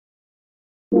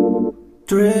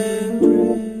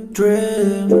Dream,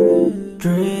 dream,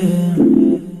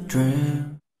 dream,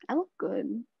 dream. I look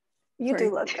good. You Sorry.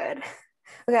 do look good.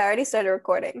 Okay, I already started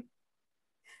recording.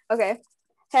 Okay.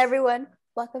 Hey, everyone.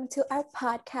 Welcome to our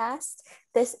podcast.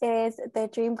 This is the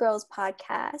Dream Girls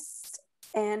podcast.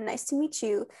 And nice to meet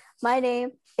you. My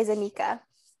name is Anika.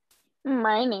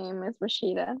 My name is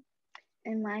Rashida.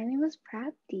 And my name is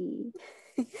Prapti.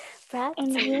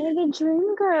 And we're the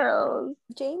Dream Girls.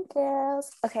 Dream Girls.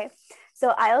 Okay.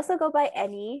 So I also go by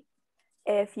Annie.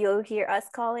 If you'll hear us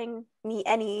calling me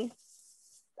Annie,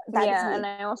 that is me. And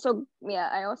I also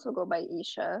go by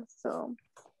Isha. So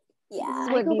Yeah. this is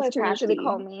I what go by these two usually Prapti.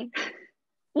 call me.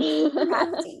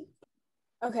 Prapti.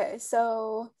 Okay,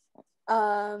 so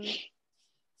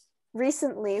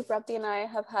recently Prapti and I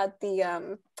have had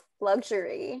the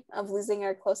luxury of losing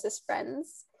our closest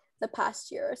friends the past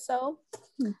year or so.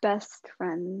 Best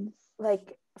friends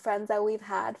Like friends that we've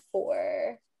had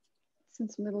for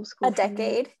since middle school. a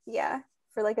decade. Yeah,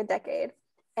 for like a decade.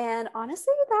 And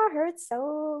honestly, that hurts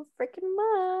so freaking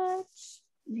much.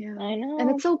 Yeah, I know. and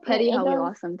it's so petty It how we does.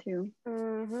 lost them too.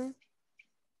 Mm-hmm.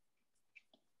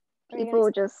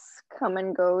 People just come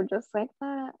and go just like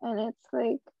that, and it's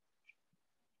like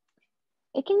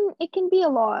it can be a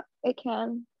lot. It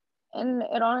can, and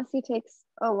it honestly takes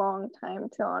a long time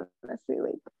to honestly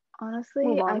like Honestly,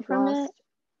 move on I've from lost it.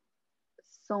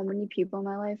 so many people in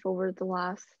my life over the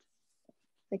last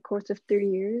course of 3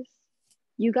 years.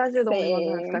 You guys are the only ones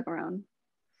that have Same. stuck around.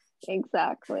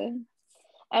 Exactly.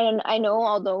 And I know,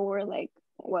 although we're like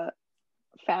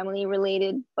family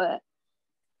related, but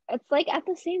it's like at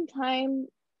the same time,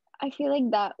 I feel like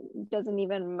that doesn't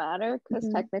even matter because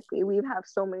Mhm. technically we have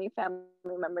so many family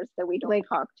members that we don't Like,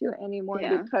 talk to anymore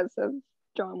yeah. because of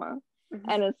drama. Mhm.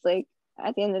 And it's like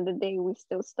at the end of the day, we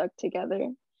still stuck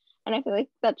together. And I feel like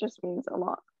that just means a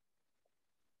lot.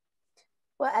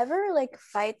 Whatever like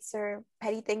fights or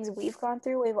petty things we've gone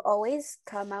through, we've always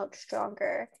come out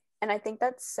stronger. And I think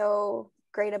that's so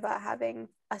great about having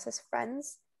us as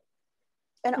friends.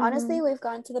 And honestly, Mhm. we've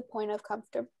gotten to the point of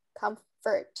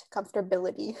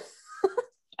comfortability.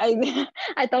 I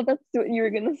I thought that's what you were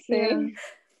gonna say.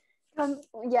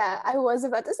 Yeah, I was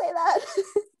about to say that.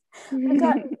 We've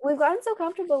gotten so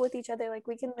comfortable with each other. Like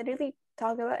we can literally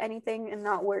talk about anything and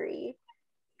not worry.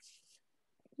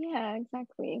 Yeah,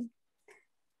 exactly.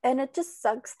 And it just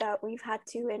sucks that we've had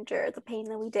to endure the pain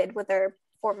that we did with our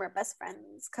former best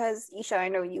friends. Because Isha, I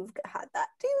know you've had that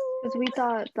too. Because we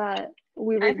thought that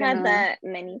we were I've gonna. had that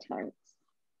many times.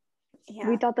 Yeah.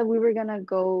 We thought that we were gonna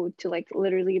go to like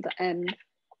literally the end,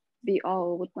 be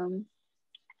all with them.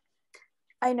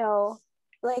 I know.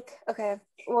 Like, okay,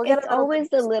 we'll get It's always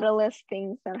the littlest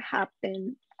things that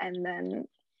happen, and then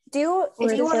Do you Or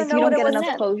want to it's know you what don't it get was?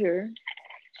 enough closure.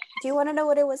 Do you want to know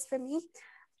what it was for me?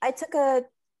 I took a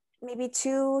maybe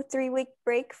 2-3 week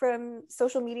break from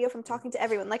social media, from talking to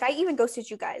everyone. Like I even ghosted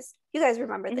you guys. You guys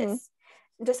remember this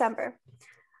in December.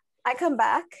 I come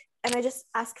back and I just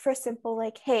ask for a simple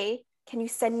like, hey, can you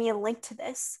send me a link to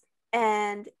this?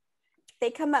 And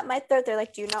they come at my throat. They're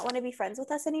like, do you not want to be friends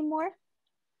with us anymore?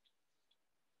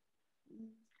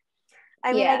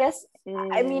 I mean, I guess,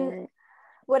 I mean,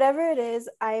 whatever it is,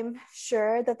 I'm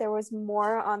sure that there was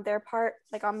more on their part,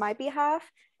 like on my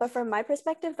behalf. But from my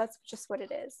perspective, that's just what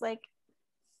it is. Like,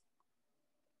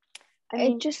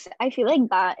 I feel like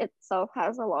that itself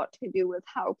has a lot to do with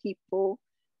how people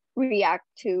react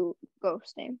to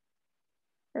ghosting,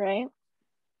 right?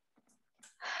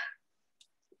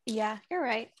 Yeah, you're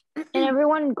right. And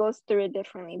everyone goes through it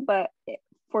differently, but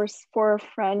for a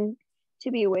friend to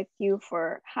be with you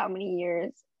for how many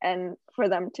years and for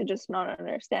them to just not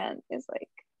understand is like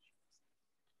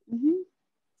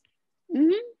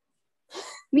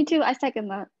Me too. I second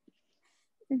that.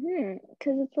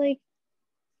 because it's like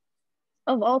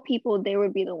of all people they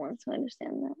would be the ones to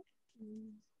understand that.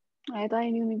 I thought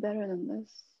you knew me better than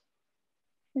this.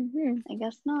 I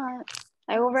guess not.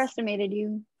 I overestimated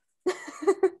you.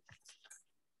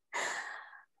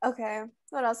 Okay,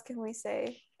 what else can we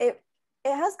say? It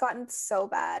has gotten so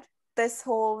bad. This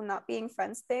whole not being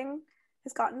friends thing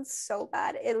has gotten so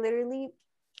bad. It literally,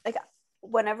 like,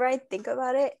 whenever I think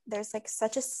about it, there's like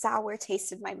such a sour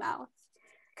taste in my mouth.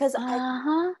 Because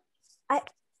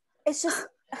it's just,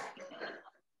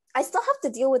 I still have to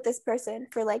deal with this person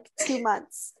for like 2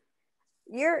 months.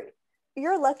 You're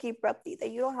lucky, Prapti,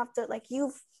 that you don't have to, like,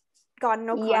 you've gotten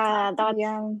no contact.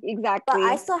 Exactly. But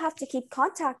I still have to keep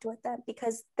contact with them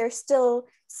because they're still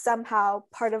somehow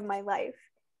part of my life,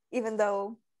 even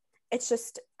though it's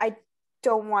just, I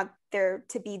don't want there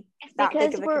to be that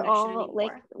big of a we're connection all anymore.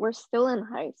 like we're still in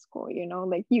high school, you know,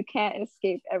 like you can't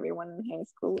escape everyone in high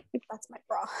school. That's my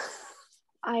bra.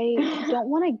 I don't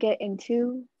want to get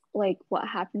into like what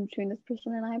happened between this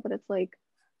person and I, but it's like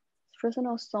this person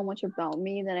knows so much about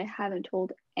me that I haven't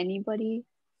told anybody.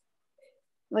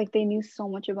 Like they knew so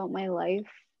much about my life.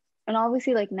 And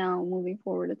obviously like now moving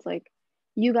forward, it's like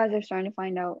you guys are starting to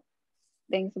find out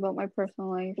things about my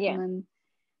personal life. Yeah. And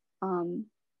then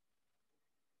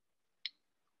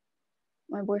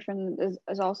my boyfriend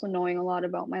is also knowing a lot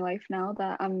about my life now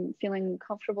that I'm feeling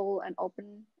comfortable and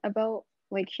open about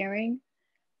like sharing.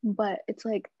 But it's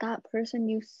like that person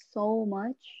knew so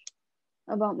much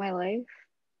about my life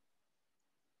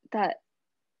that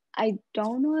I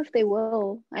don't know if they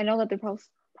will. I know that they're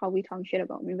probably talking shit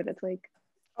about me, but it's like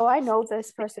Oh, I know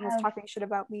this person is have talking shit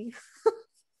about me.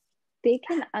 they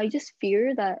can. I just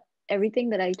fear that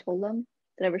everything that I told them,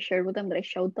 that I ever shared with them, that I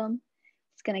showed them,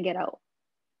 it's gonna get out.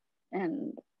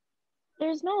 And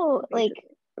There's no like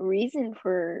reason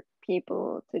for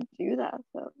people to do that,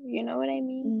 though. You know what I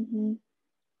mean?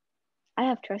 I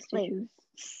have trust Like, issues.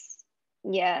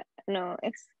 yeah, no,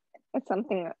 it's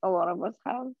something a lot of us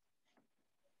have.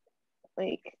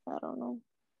 Like, I don't know.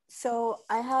 So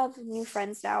I have new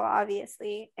friends now,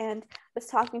 obviously, and I was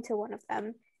talking to one of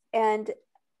them, and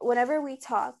whenever we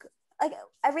talk, like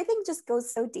everything just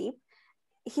goes so deep.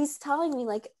 He's telling me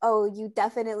like, "Oh, you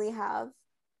definitely have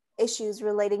issues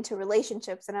relating to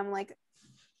relationships," and I'm like,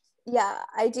 "Yeah,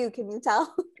 I do. Can you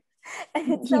tell?" And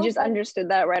it's He so just funny. understood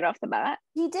that right off the bat.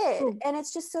 He did, Ooh. and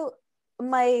it's just so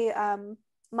my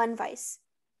Munvice.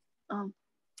 Um,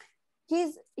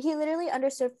 He literally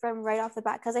understood from right off the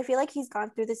bat because I feel like he's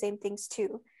gone through the same things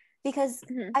too. Because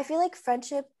I feel like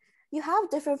friendship, you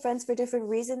have different friends for different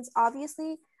reasons,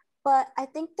 obviously, but I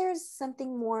think there's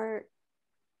something more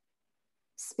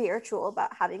spiritual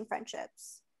about having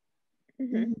friendships.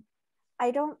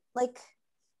 I don't like,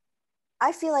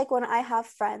 I feel like when I have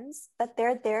friends that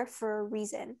they're there for a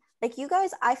reason. Like you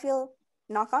guys, I feel,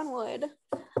 knock on wood,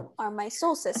 are my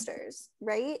soul sisters,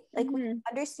 right? Like we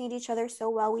understand each other so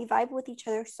well, we vibe with each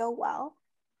other so well,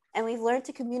 and we've learned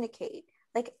to communicate.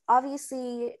 Like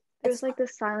obviously there's like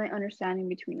this silent understanding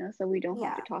between us that we don't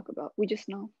have Yeah. to talk about. We just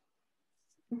know.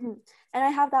 And I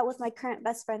have that with my current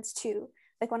best friends too.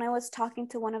 Like when I was talking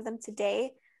to one of them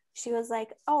today, she was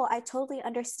like, "Oh, I totally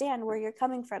understand where you're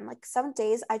coming from. Like some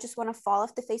days I just want to fall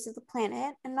off the face of the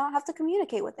planet and not have to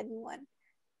communicate with anyone."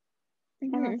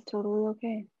 And that's totally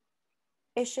okay.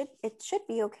 It should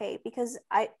be okay because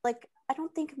I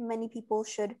don't think many people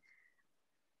should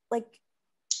like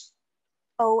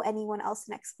owe anyone else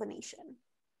an explanation.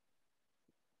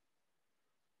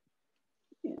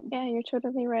 Yeah, you're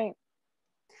totally right.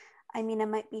 I mean, it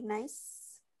might be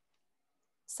nice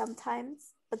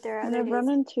sometimes, but there are And other I've days.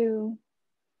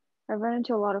 run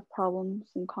into a lot of problems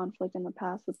and conflict in the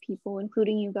past with people,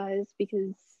 including you guys,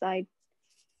 because I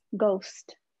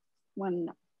ghost when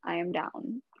I am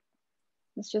down.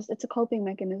 It's a coping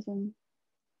mechanism.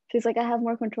 Feels like I have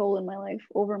more control in my life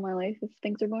over my life if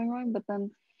things are going wrong, but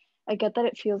then I get that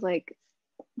it feels like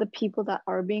the people that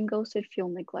are being ghosted feel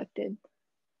neglected.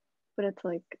 But it's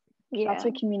like that's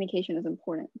why communication is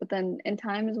important. But then in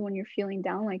times when you're feeling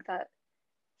down like that,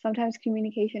 sometimes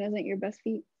communication isn't your best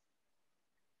feat.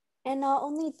 And not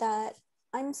only that,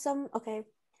 okay,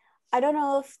 I don't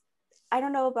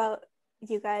know about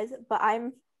you guys, but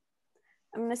I'm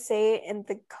gonna say it in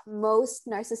the most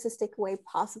narcissistic way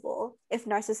possible. If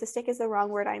narcissistic is the wrong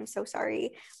word, I'm so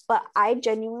sorry. But I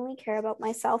genuinely care about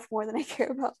myself more than I care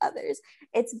about others.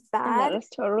 It's bad. And that is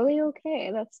totally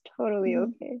okay. That's totally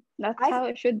okay. That's how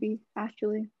it should be,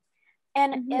 actually.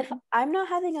 And if I'm not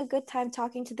having a good time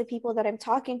talking to the people that I'm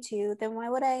talking to, then why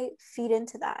would I feed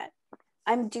into that?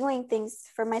 I'm doing things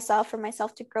for myself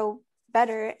to grow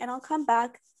better, and I'll come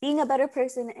back being a better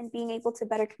person and being able to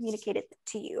better communicate it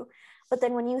to you. But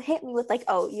then when you hit me with like,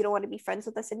 "Oh, you don't want to be friends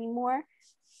with us anymore,"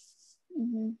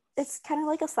 it's kind of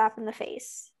like a slap in the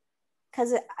face.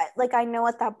 Because I know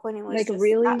at that point it was like just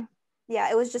really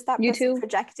it was just that you person too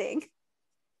projecting.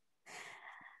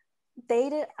 They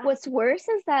did. What's worse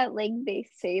is that like they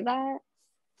say that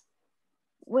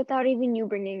without even you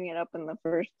bringing it up in the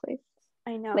first place.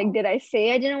 I know. Like, did I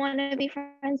say I didn't want to be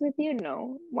friends with you?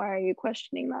 No. Why are you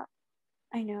questioning that?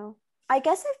 I know. I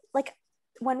guess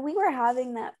when we were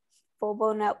having that full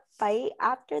blown out fight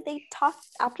after they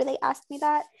asked me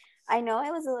that, I know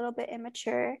I was a little bit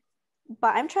immature,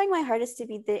 but I'm trying my hardest to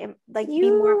be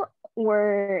be more.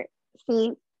 Were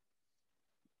see.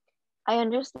 I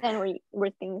understand where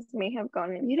things may have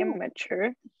gone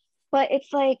immature, but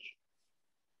it's like,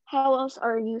 how else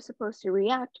are you supposed to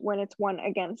react when it's one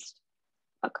against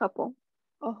a couple?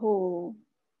 A whole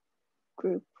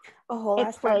group. A whole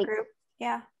ass friend group.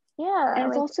 Yeah. Yeah, And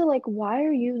it's like, also like, why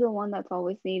are you the one that's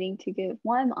always needing to give?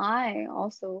 Why am I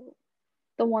also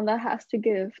the one that has to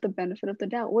give the benefit of the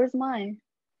doubt? Where's mine?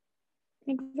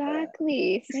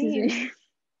 exactly. Excuse Same.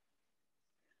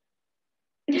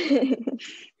 me.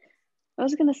 I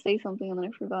was gonna say something and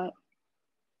then I forgot.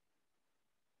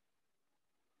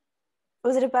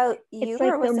 Was it about you It's or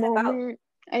like the was it about moment.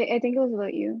 I think it was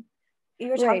about you. you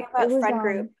were talking Right. It about was friend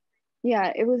group?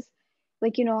 yeah, it was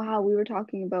like, you know how we were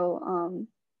talking about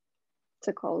what's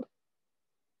it called?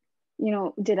 You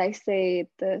know, did I say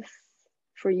this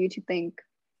for you to think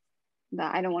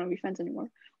that I don't want to be friends anymore?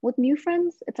 With new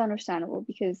friends, it's understandable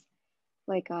because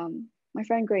like my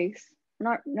friend Grace, we're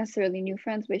not necessarily new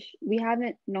friends, but we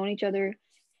haven't known each other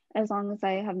as long as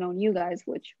I have known you guys,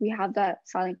 which we have that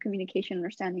silent communication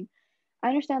understanding. I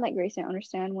understand that Grace didn't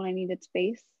understand when I needed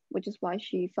space, which is why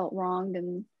she felt wronged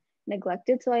and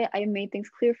neglected. So I made things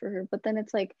clear for her. But then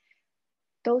it's like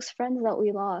those friends that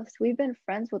we lost, we've been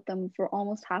friends with them for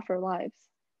almost half our lives.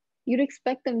 You'd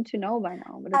expect them to know by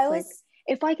now, but I it's like, was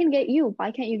if I can get you,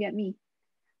 why can't you get me?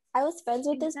 I was friends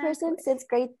with this person Exactly. since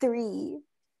grade 3.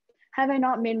 Have I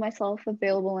not made myself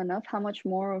available enough? How much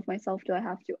more of myself do I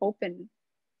have to open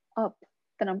up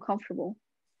that I'm comfortable?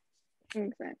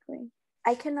 Exactly.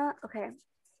 I cannot, okay.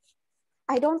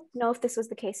 I don't know if this was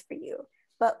the case for you,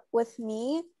 but with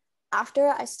me, after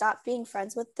I stopped being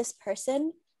friends with this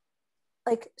person,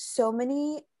 like so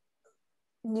many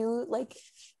new like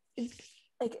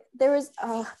there was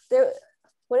there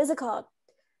what is it called?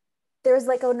 There was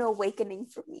like an awakening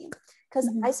for me because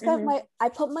I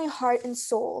put my heart and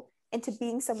soul into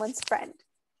being someone's friend,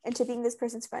 into being this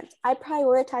person's friend. I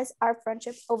prioritized our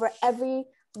friendship over every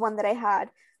one that I had,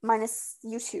 minus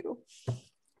you two,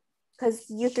 because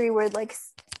you three were like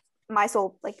my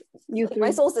soul, You like my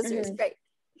three. soul sisters, right?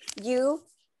 You,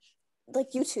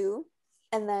 like you two,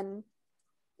 and then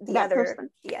That person.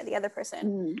 the other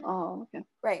person, Oh, okay.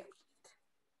 right?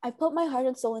 I put my heart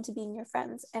and soul into being your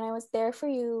friends, and I was there for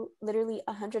you literally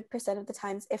 100% of the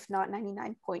times, if not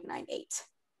 99.98,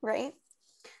 right?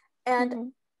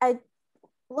 And I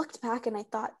looked back and I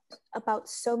thought about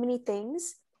so many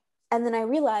things, and then I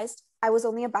realized I was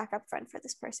only a backup friend for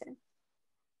this person.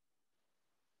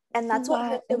 And that's what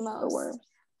hurt That the is the most. worst.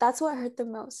 That's what hurt the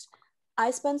most.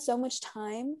 I spent so much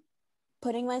time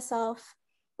putting myself,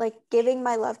 like giving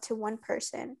my love to one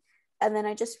person, and then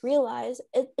I just realized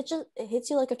it hits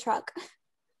you like a truck.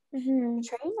 A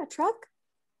train, a truck.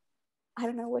 I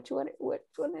don't know which one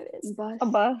it is. Bus. A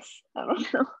bus. I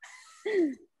don't know.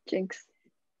 Jinx.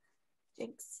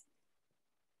 Jinx.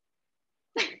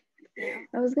 Yeah.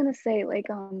 I was gonna say, like,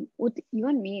 with you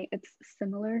and me, it's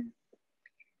similar,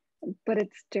 but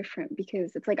it's different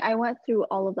because it's like I went through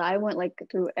all of that. I went like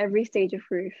through every stage of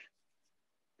grief,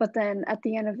 but then at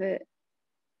the end of it,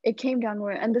 it came down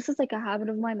where, and this is like a habit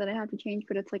of mine that I have to change,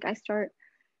 but it's like I start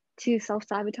to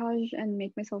self-sabotage and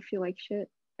make myself feel like shit.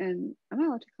 And am I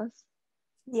allowed to cuss?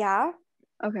 Yeah.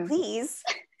 Okay. Please.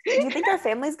 Do you think our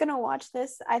family's gonna watch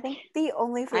this? I think the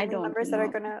only I family don't members that are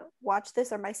know. gonna watch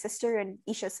this are my sister and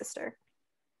Isha's sister.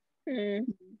 Mm.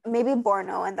 Maybe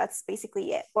Borno, and that's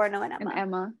basically it. Borno and Emma. And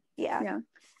Emma. Yeah. Yeah.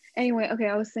 Anyway, okay,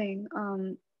 I was saying,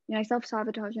 I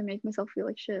self-sabotage and make myself feel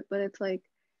like shit, but it's like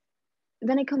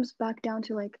then it comes back down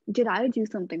to like, did I do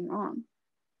something wrong?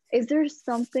 Is there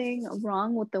something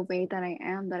wrong with the way that I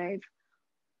am, that I've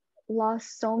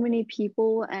lost so many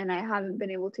people and I haven't been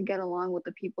able to get along with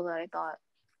the people that I thought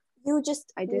You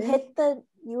just I you did? hit the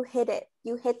you hit it.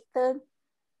 You hit the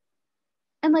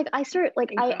And like I start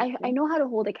like I Exactly. know how to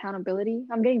hold accountability.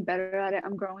 I'm getting better at it.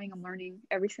 I'm growing, I'm learning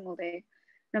every single day.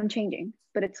 And I'm changing.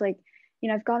 But it's like,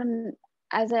 I've gotten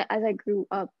as I grew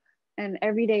up, and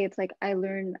every day it's like I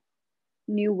learn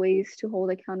new ways to hold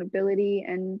accountability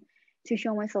and to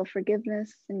show myself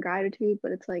forgiveness and gratitude.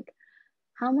 But it's like,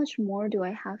 how much more do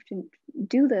I have to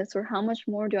do this, or how much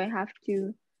more do I have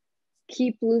to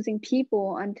keep losing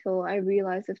people until I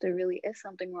realize if there really is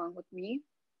something wrong with me,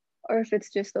 or if it's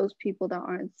just those people that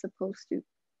aren't supposed to.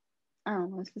 I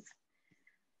don't know.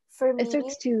 for It me,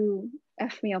 starts to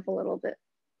f me up a little bit.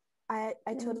 I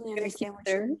totally Gonna keep understand what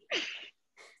there. you mean.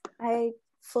 I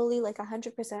fully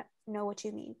 100% know what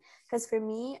you mean. Because for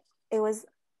me, it was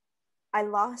I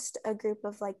lost a group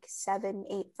of like 7,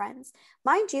 8 friends.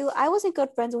 Mind you, I wasn't good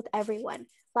friends with everyone.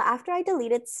 But after I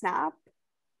deleted Snap,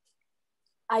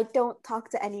 I don't talk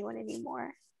to anyone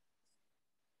anymore.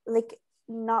 Like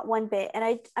not one bit.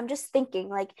 And I'm just thinking,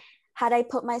 like, had I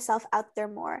put myself out there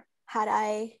more, had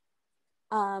I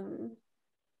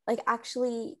like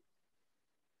actually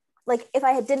like if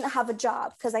I didn't have a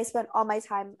job because I spent all my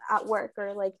time at work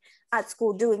or like at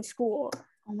school doing school.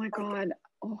 Oh my Like god.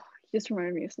 Oh, you just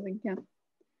reminded me of something. Yeah.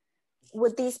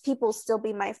 would these people still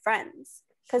be my friends?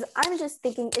 Because I'm just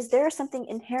thinking, is there something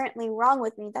inherently wrong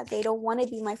with me that they don't want to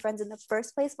be my friends in the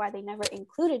first place, why they never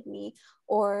included me?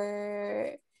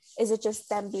 Or is it just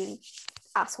them being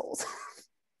assholes?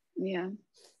 Yeah.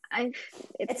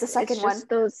 It's the second one.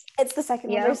 Those, It's the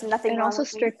second one. There's nothing and wrong also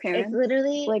with me. strict parents.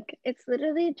 It's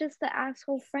literally just the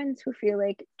asshole friends who feel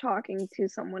like talking to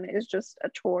someone is just a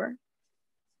chore.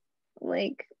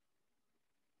 Like,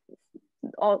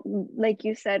 all, like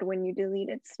you said, when you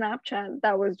deleted Snapchat,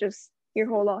 that was just your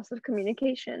whole loss of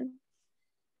communication.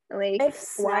 Like,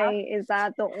 why is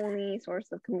that the only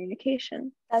source of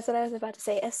communication? That's what I was about to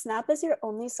say. If Snap is your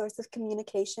only source of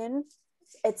communication,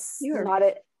 it's You're not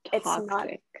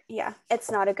toxic. it's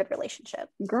not a good relationship.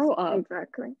 Grow up.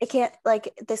 Exactly. It can't,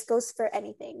 like, this goes for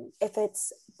anything. If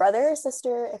it's brother or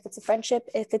sister, if it's a friendship,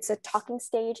 if it's a talking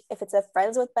stage, if it's a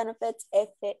friends with benefits, if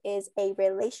it is a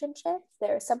relationship,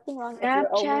 there is something wrong.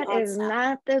 Snapchat is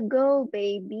not the go,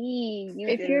 baby.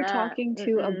 If you're talking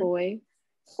to a boy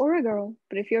or a girl,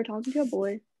 but if you're talking to a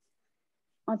boy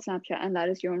on Snapchat and that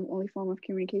is your only form of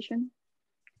communication,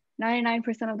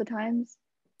 99% of the times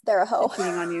they're a hoe. they're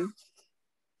cheating on you.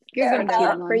 You're gonna cheat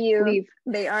not for you. Leave.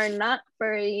 They are not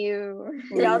for you.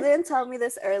 Y'all didn't tell me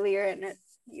this earlier, and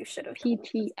you should have.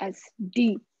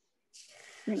 PTSD.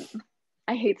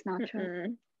 I hate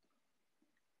Snapchat.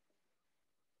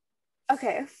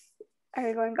 Okay, are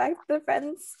we going back to the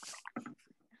friends?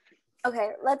 Okay,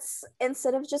 let's,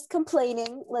 instead of just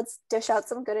complaining, let's dish out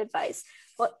some good advice.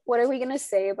 What are we gonna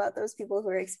say about those people who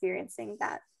are experiencing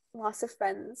that loss of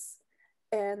friends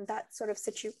and that sort of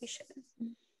situation?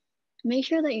 Make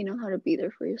sure that you know how to be there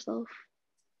for yourself.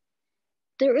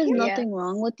 There is nothing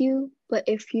wrong with you, but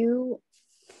if you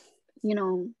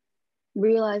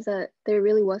realize that there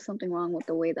really was something wrong with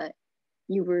the way that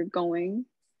you were going,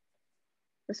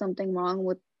 or something wrong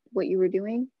with what you were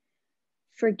doing,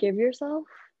 forgive yourself,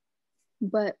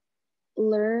 but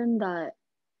learn that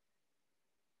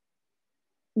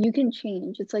you can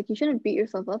change. It's like, you shouldn't beat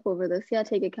yourself up over this. Yeah,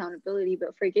 take accountability,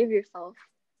 but forgive yourself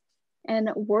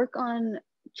and work on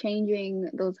changing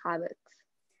those habits.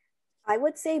 I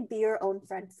would say be your own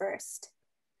friend first.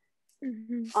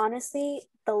 Honestly,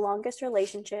 the longest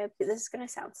relationship, this is gonna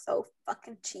sound so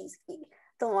fucking cheesy,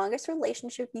 the longest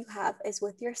relationship you have is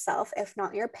with yourself, if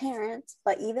not your parents,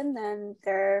 but even then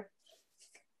they're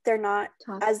not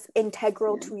as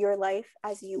integral to your life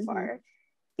as you are.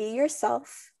 Be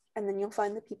yourself, and then you'll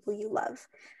find the people you love.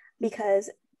 Because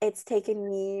it's taken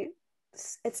me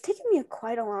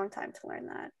quite a long time to learn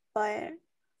that, but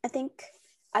I think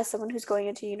as someone who's going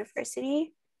into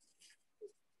university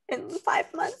in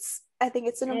 5 months, I think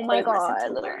it's an important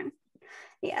lesson to learn.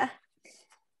 Yeah,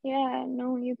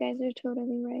 no, you guys are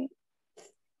totally right,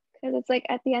 because it's like,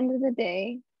 at the end of the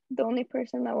day, the only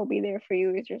person that will be there for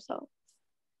you is yourself.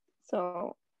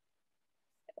 So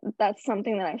that's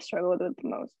something that I've struggled with the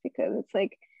most, because it's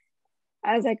like,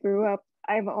 as I grew up,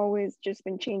 I've always just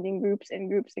been changing groups and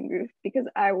groups and groups because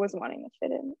I was wanting to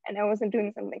fit in, and I wasn't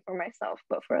doing something for myself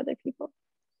but for other people.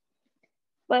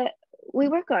 But we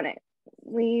work on it,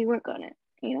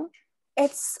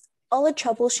 it's all a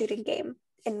troubleshooting game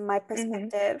in my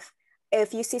perspective.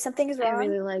 If you see something is wrong, I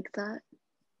really like that.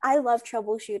 I love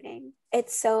troubleshooting.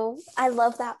 I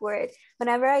love that word.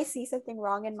 Whenever I see something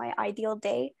wrong in my ideal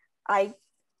day, I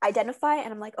identify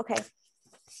and I'm like, okay,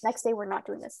 next day we're not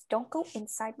doing this. Don't go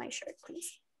inside my shirt,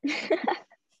 please.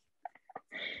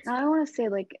 Now I want to say,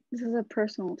 like, this is a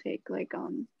personal take, like,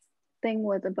 thing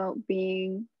with about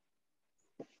being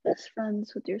best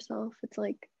friends with yourself. It's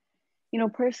like,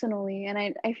 personally, and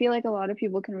I feel like a lot of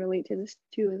people can relate to this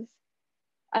too, is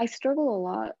I struggle a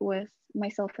lot with my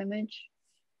self-image,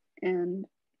 and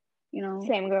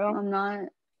same girl. I'm not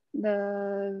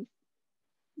the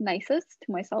nicest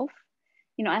to myself.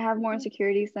 I have more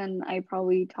insecurities than I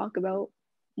probably talk about,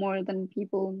 more than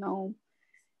people know.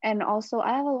 And also,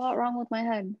 I have a lot wrong with my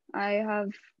head. I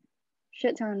have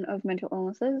shit ton of mental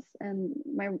illnesses, and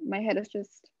my head is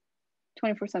just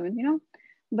 24/7,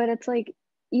 But it's like,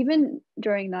 even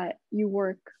during that, you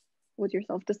work with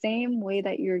yourself the same way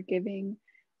that you're giving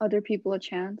other people a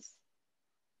chance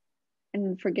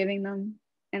and forgiving them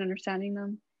and understanding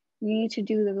them. You need to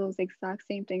do those exact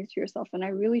same things to yourself. And I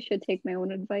really should take my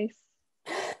own advice.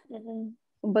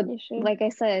 But like I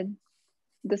said,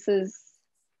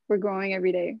 we're growing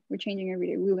every day. We're changing every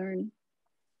day. We learn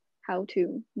how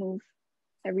to move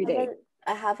every day.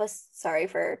 Sorry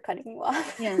for cutting you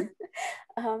off. Yeah.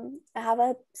 I have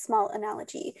a small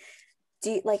analogy.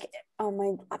 Oh,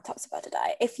 my laptop's about to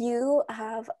die. If you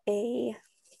have a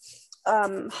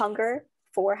hunger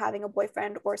for having a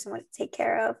boyfriend or someone to take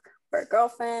care of, or a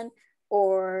girlfriend,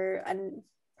 or a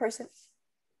person,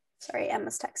 Sorry,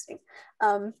 Emma's texting.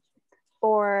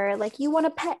 Or like you want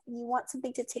a pet and you want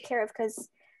something to take care of because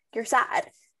you're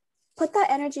sad. Put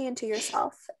that energy into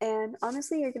yourself, and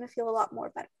honestly, you're gonna feel a lot more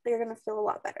better. You're gonna feel a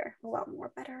lot better, a lot more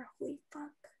better. Holy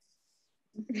fuck!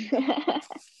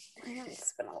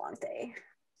 It's been a long day.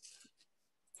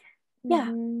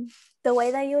 Yeah, the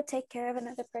way that you would take care of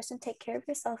another person, take care of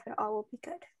yourself, and all will be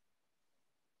good.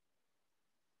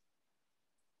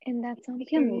 And that's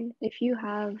if you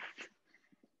have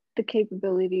the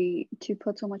capability to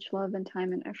put so much love and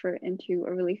time and effort into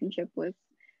a relationship with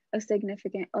a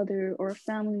significant other or a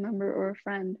family member or a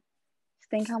friend,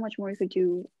 think how much more you could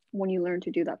do when you learn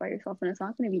to do that by yourself. And it's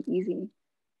not going to be easy.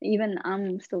 Even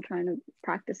I'm still trying to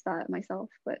practice that myself,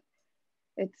 but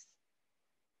it's,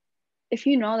 if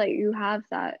you know that you have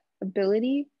that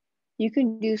ability, you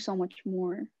can do so much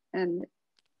more. And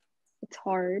it's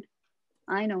hard.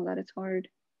 I know that it's hard.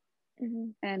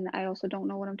 And I also don't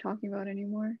know what I'm talking about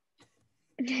anymore.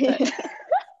 But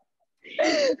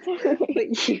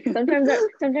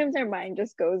sometimes our mind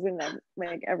just goes in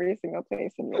like every single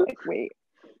place, and you're like, wait,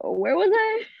 where was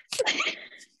I?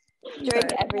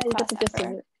 During every class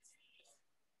ever.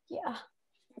 Yeah,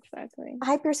 exactly.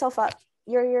 Hype yourself up.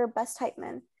 You're your best hype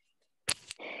man.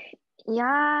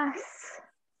 Yes.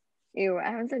 Ew,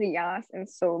 I haven't said yes in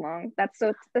so long. That's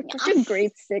such a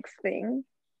grade 6 thing,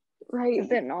 right? Is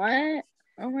it not?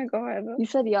 Oh my god. You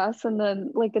said yes, and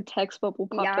then like a text bubble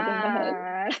popped up in my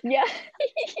head. Yeah.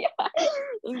 Yeah.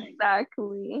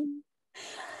 Exactly.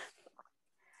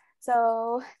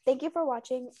 So thank you for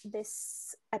watching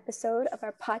this episode of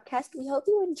our podcast. We hope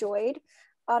you enjoyed.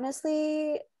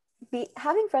 Honestly,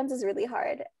 having friends is really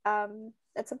hard.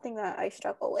 That's something that I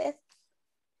struggle with.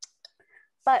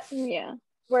 But yeah,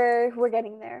 we're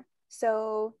getting there.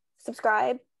 So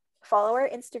subscribe, follow our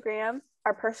Instagram,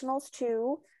 our personals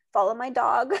too. Follow my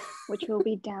dog, which will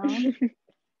be down in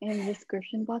the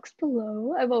description box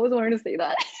below. I've always wanted to say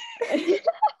that.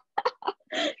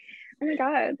 Oh my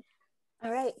god.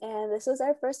 All right, and this was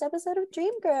our first episode of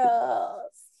Dream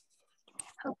Girls.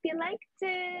 Hope you liked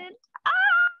it.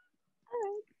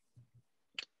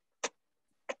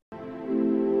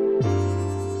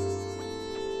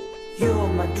 You're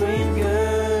my dream girl.